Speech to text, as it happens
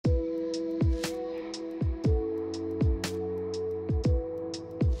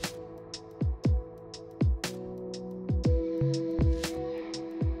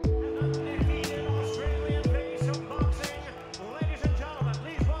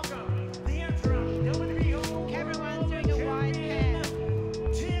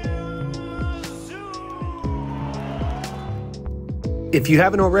If you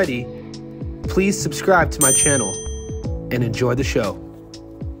haven't already, please subscribe to my channel and enjoy the show.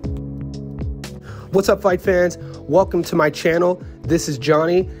 What's up, fight fans? Welcome to my channel. This is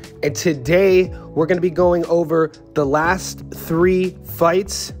Johnny, and today we're going to be going over the last 3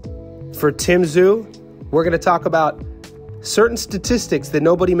 fights for Tszyu. We're going to talk about certain statistics that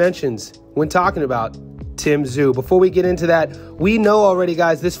nobody mentions when talking about Tszyu. Before we get into that, we know already,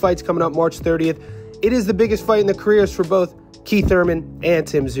 guys, this fight's coming up March 30th. It is the biggest fight in the careers for both Keith Thurman and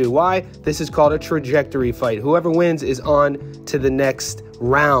Tszyu. Why? This is called a trajectory fight. Whoever wins is on to the next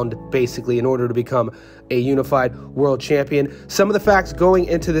round, basically, in order to become a unified world champion. Some of the facts going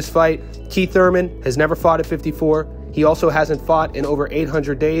into this fight: Keith Thurman has never fought at 54. He also hasn't fought in over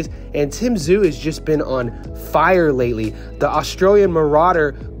 800 days, and Tszyu has just been on fire lately. The Australian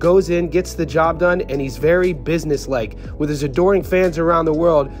Marauder goes in, gets the job done, and he's very businesslike. With his adoring fans around the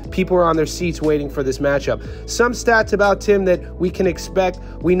world, people are on their seats waiting for this matchup. Some stats about Tim that we can expect: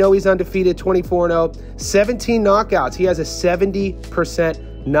 we know he's undefeated, 24-0, 17 knockouts. He has a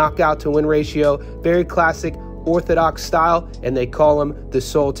 70% knockout to win ratio, very classic orthodox style, and they call him the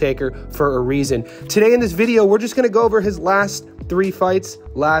Soul Taker for a reason. Today in this video, we're just going to go over his last 3 fights,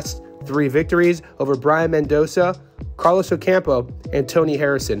 last 3 victories over Brian Mendoza, Carlos Ocampo, and Tony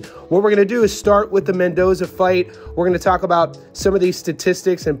Harrison. What we're going to do is start with the Mendoza fight. We're going to talk about some of these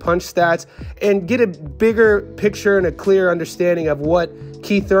statistics and punch stats and get a bigger picture and a clear understanding of what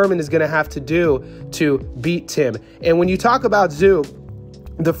Keith Thurman is going to have to do to beat Tim. And when you talk about Tszyu,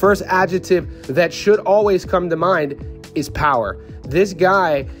 the first adjective that should always come to mind is power. This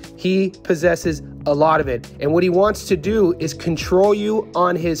guy, he possesses a lot of it. And what he wants to do is control you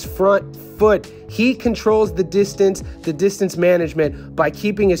on his front foot. He controls the distance management by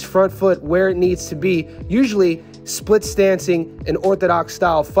keeping his front foot where it needs to be, usually split stancing an orthodox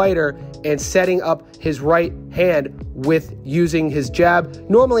style fighter and setting up his right hand with using his jab,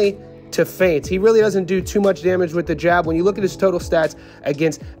 normally to feint. He really doesn't do too much damage with the jab. When you look at his total stats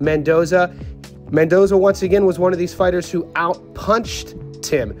against Mendoza, Mendoza once again was one of these fighters who outpunched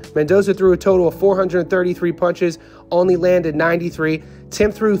Tim. Mendoza threw a total of 433 punches, only landed 93.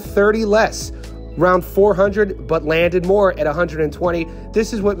 Tim threw 30 less, around 400, but landed more at 120.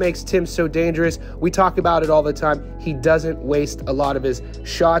 This is what makes Tim so dangerous. We talk about it all the time. He doesn't waste a lot of his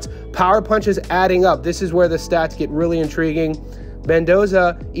shots. Power punches adding up. This is where the stats get really intriguing.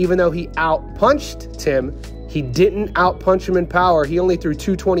 Mendoza, even though he outpunched Tim, he didn't outpunch him in power. He only threw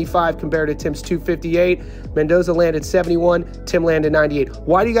 225 compared to Tim's 258. Mendoza landed 71, Tim landed 98.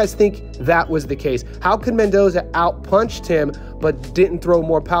 Why do you guys think that was the case? How could Mendoza outpunch Tim but didn't throw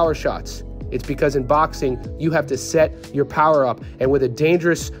more power shots? It's because in boxing, you have to set your power up. And with a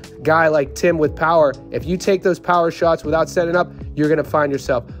dangerous guy like Tim with power, if you take those power shots without setting up, you're going to find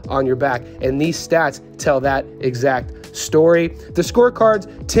yourself on your back. And these stats tell that exact story. The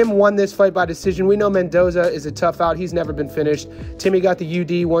scorecards: Tim won this fight by decision. We know Mendoza is a tough out. He's never been finished. Timmy got the UD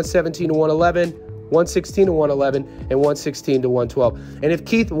 117-111, 116-111, and 116-112. And if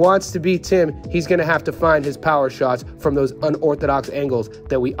Keith wants to beat Tim, he's going to have to find his power shots from those unorthodox angles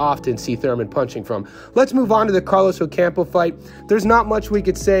that we often see Thurman punching from. Let's move on to the Carlos Ocampo fight. There's not much we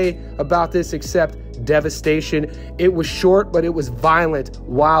could say about this except devastation. It was short, but it was violent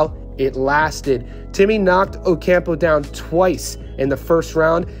while it lasted. Timmy knocked Ocampo down twice in the first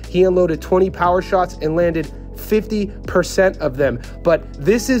round. He unloaded 20 power shots and landed 50% of them. But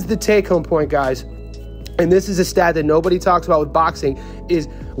this is the take-home point, guys. And this is a stat that nobody talks about with boxing, is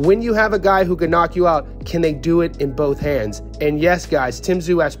when you have a guy who can knock you out, can they do it in both hands? And yes, guys,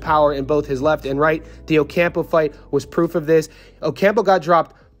 Tszyu has power in both his left and right. The Ocampo fight was proof of this. Ocampo got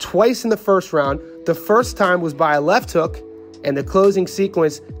dropped twice in the first round. The first time was by a left hook, and the closing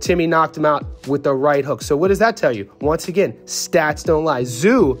sequence, Timmy knocked him out with the right hook. So what does that tell you? Once again, stats don't lie.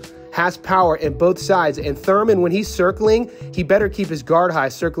 Tszyu has power in both sides, and Thurman, when he's circling, he better keep his guard high,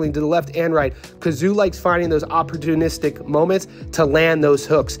 circling to the left and right, because Tszyu likes finding those opportunistic moments to land those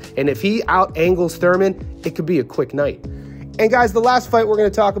hooks. And if he out-angles Thurman, it could be a quick night. And guys, the last fight we're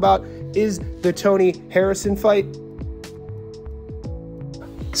going to talk about is the Tony Harrison fight.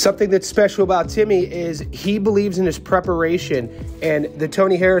 Something that's special about Timmy is he believes in his preparation, and the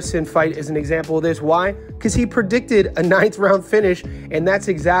Tony Harrison fight is an example of this. Why? Because he predicted a 9th round finish, and that's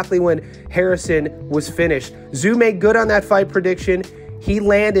exactly when Harrison was finished. Tszyu made good on that fight prediction. He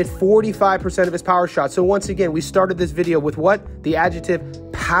landed 45% of his power shots. So once again, we started this video with what? The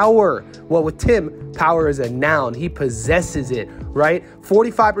adjective power. Well, with Tim, power is a noun. He possesses it, right?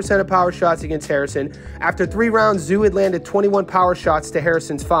 45% of power shots against Harrison. After 3 rounds, Tszyu had landed 21 power shots to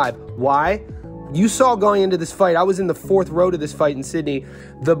Harrison's 5. Why? You saw going into this fight, I was in the 4th row to this fight in Sydney.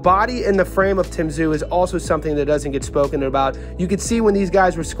 The body and the frame of Tszyu is also something that doesn't get spoken about. You could see when these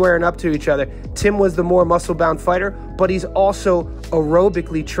guys were squaring up to each other, Tim was the more muscle-bound fighter, but he's also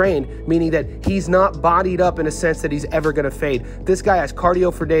aerobically trained, meaning that he's not bodied up in a sense that he's ever going to fade. This guy has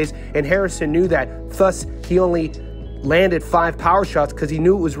cardio for days, and Harrison knew that. Thus, he only landed 5 power shots because he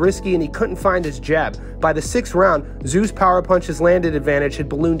knew it was risky and he couldn't find his jab. By the 6th round, Tszyu's power punches landed advantage had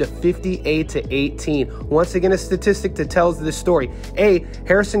ballooned to 58-18. Once again, a statistic that tells this story. A,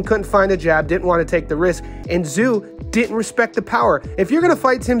 Harrison couldn't find the jab, didn't want to take the risk, and Tszyu didn't respect the power. If you're going to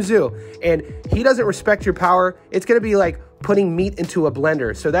fight Tszyu and he doesn't respect your power, it's going to be like putting meat into a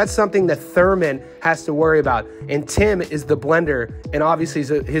blender. So that's something that Thurman has to worry about. And Tim is the blender, and obviously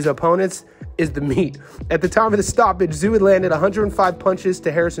his opponents is the meat. At the time of the stoppage, Tszyu had landed 105 punches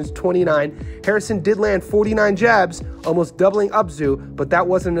to Harrison's 29. Harrison did land 49 jabs, almost doubling up Tszyu, but that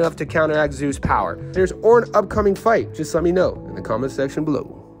wasn't enough to counteract Tszyu's power. There's an upcoming fight. Just let me know in the comment section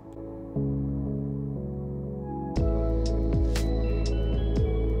below.